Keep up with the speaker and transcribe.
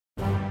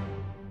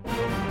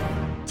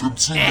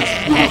Until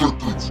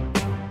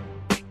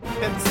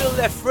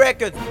Left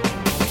Records.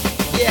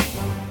 Yeah.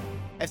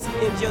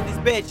 FCMG on this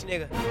bitch,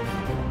 nigga.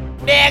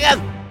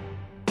 Nigga!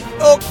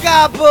 Oh,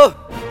 Cabo!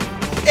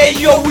 Hey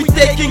yo, we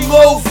taking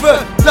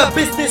over the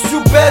business,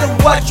 you better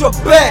watch your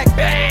back.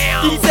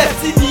 It's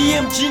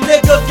FCMG,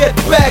 nigga, get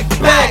back.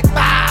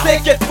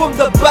 Take it from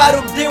the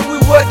bottom, then we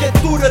work it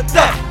to the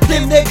top.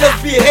 Them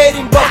niggas be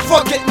hating, but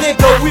fuck it,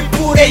 nigga, we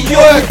put it. Hey yo,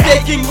 we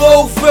taking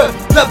over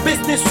the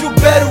business, you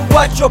better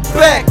watch your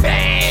back.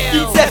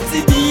 It's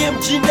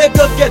FCMG,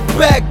 nigga, get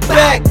back.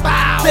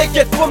 Take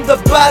it from the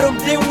bottom,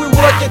 then we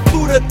work it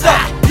to the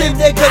top. Them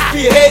niggas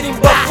be hating,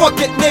 but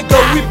fuck it, nigga,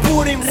 we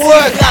put in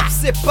work. Rap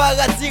c'est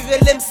paradis,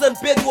 relèm San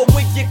Pedro,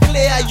 moi qui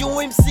clair.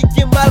 Yo MC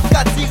qui mal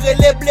qu'à tirer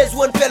les blaises,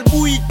 on fait le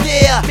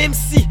bouillité. Même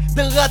si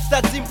dans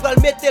ratati m'pral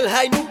mette le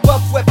high, nous pas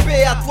fouet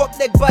PA. Trop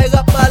nèg bay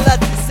rap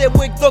maladie, c'est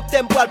moi que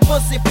docteur m'pral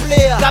penser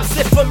player. Rap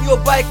c'est femme yo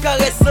bay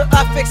caresse sans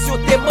affection,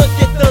 t'es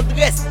manqué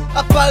tendresse.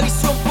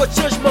 Apparition, pas de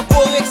changement,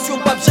 correction,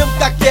 pas j'aime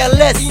ta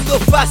careless.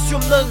 Innovation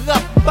dans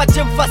rap, pas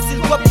j'aime facile,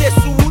 drop des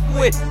sous route,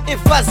 ouais.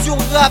 Évasion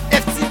rap,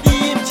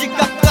 FCMG,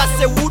 cap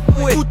tracé route,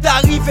 ouais. Tout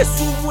arrive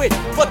sous moi,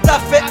 faut ta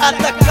fait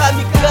attaque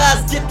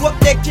kamikaze. Dis-toi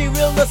que qui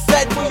real no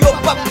side, moi yo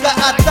pas qu'à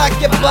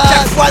attaquer base.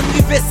 Chaque fois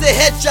n'rive c'est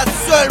headshot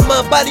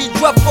seulement, body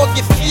drop, fuck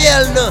et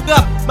fiel, non.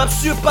 Rap, m'a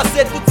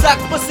surpassé tout ça,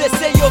 que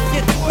c'est yo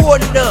qui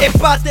trône. Et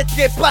pas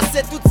t'être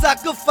passé tout ça,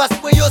 que face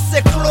moi yo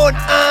c'est clone,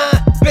 hein.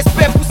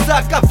 Respect pour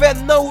ça qu'a fait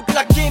nan ou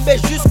la game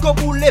jusqu'au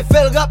bout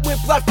level rap moi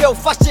pral faire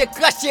fâcher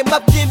cracher ma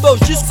game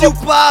jusqu'au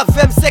pas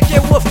avec c'est que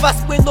moi face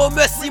moi no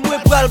merci moi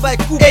pral bay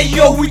coup. Hey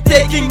yo, we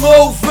taking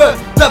over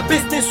the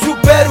business, you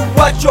better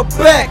watch your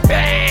back.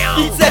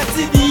 It's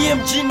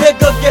FCMG,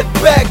 nigga, get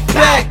back.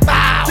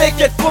 Take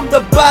it from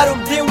the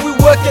bottom, then we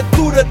work it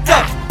to the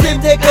top.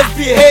 Them niggas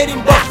be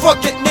hating, but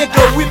fuck it,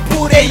 nigga, we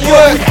put in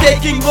work. We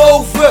taking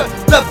over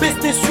the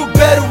business, you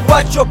better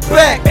watch your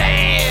back.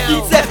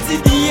 It's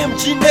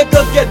FCMG,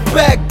 nigga, get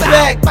back.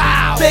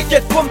 Take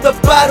it from the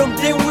bottom,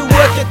 then we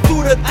work it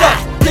to the top.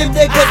 Them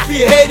niggas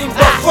be hating,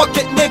 but fuck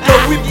it,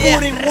 nigga, we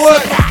put in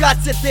work. Quand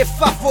c'était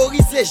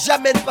favorisé,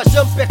 jamais pas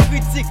jamais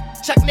critique.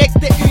 Chaque nègre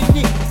t'es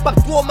unique, pas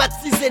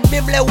traumatisé,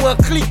 même là où un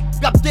clic.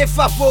 Rap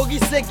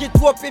défavorisé, qui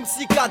trop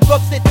MC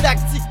qu'adopte tes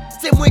tactiques.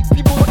 C'est moi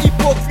qui bon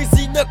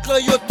hypocrisie, ne clan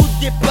yo tout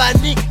des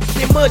paniques.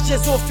 C'est manger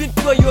son film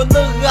quand yo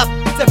nan rap.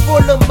 C'est faux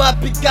le map,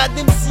 gade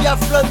MC a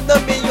flan nan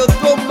mais yo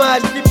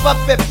dommage, li pas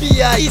fait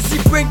pillage. Easy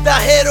bring the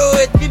hero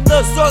et trim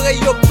dans soirée,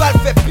 yo pas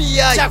fait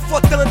pillage. Chaque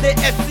fois t'en des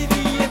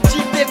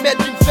FCMG, t'es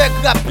mettre une fait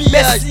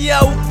grappillage. Merci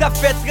à où t'as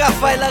fait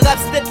travail, la rap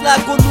c'est là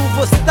go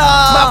nouveau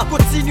star. M'a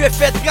continue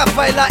fait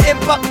travail, la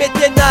impact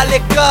mettez dans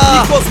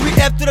l'écart. Because we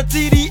F to the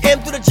TD, M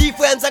to the G,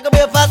 friends, I come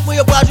here fast, moi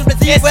yo pas je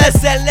plaisir.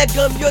 SSL, les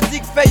gams yo dit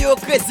que fait yo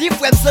crazy.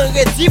 Frère sans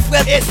ready,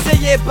 frère,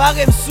 essayez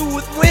barrer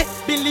m'sout, moi,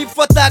 believe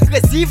faut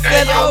agressif,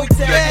 frère. Hey, yo, we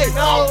taking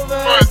over,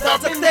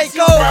 that's a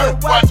takeover.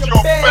 Watch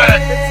your back.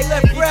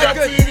 Left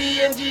Records,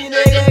 FCMG,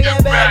 nigga,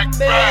 get back.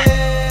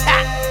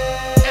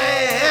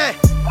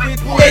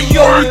 Hey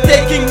yo, we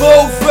taking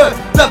over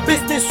the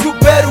business, you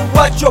better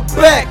watch your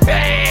back.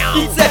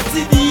 It's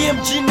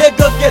FCMG,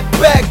 nigga, get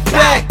back.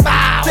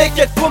 Take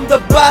it from the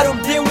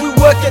bottom, then we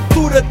work it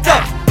to the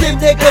top. Them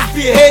niggas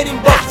be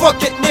hating, but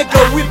fuck it,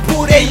 nigga, we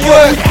put in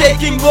work. We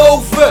taking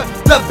over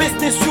the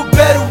business, you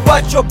better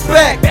watch your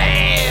back.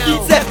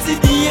 It's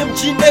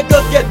FCMG,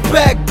 nigga, get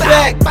back.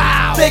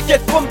 Take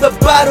it from the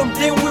bottom,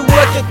 then we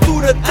work it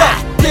to the top.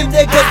 Them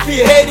niggas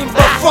be hating,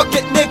 but fuck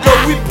it, nigga,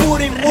 we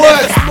put in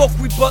work. Never smoke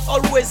we but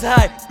always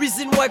high.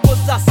 Reason why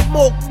cause I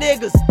smoke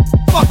niggas.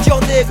 Fuck your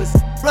niggas.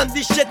 Run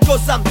this shit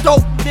cause I'm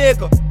dope,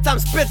 nigga. Time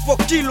spent for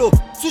kilo.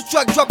 Sous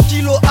track drop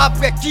kilo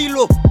après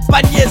kilo.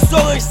 Panier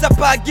orange, ça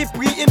pas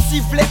prix.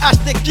 MC v'lait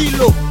acheter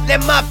kilo. Les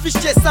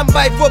m'afficher, ça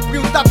m'baille vos prix.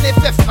 Ou t'appelez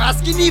fait face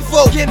qui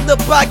niveau. Game de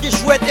bague et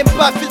chouette. Aime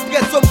pas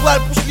filtrer son bras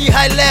push li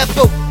high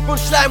level.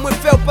 Punchline moi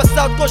fait au pass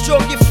out quand j'en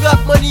qui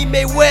frappe money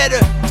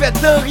Mayweather. Fait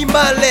d'un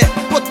rimalet.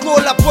 Potko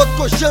la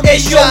potko j'aime. Hey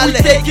yo, we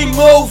taking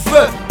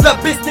over the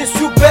business,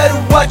 you better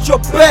watch your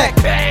back.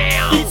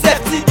 It's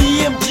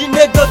FCMG,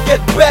 nigga,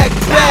 get back.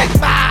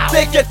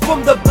 Take it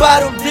from the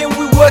bottom, then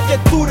we work it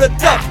to the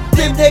top.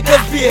 Them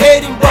niggas be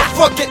hating, but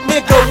fuck it,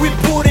 nigga, we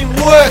put in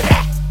work.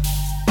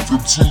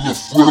 Until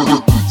Left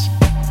Records.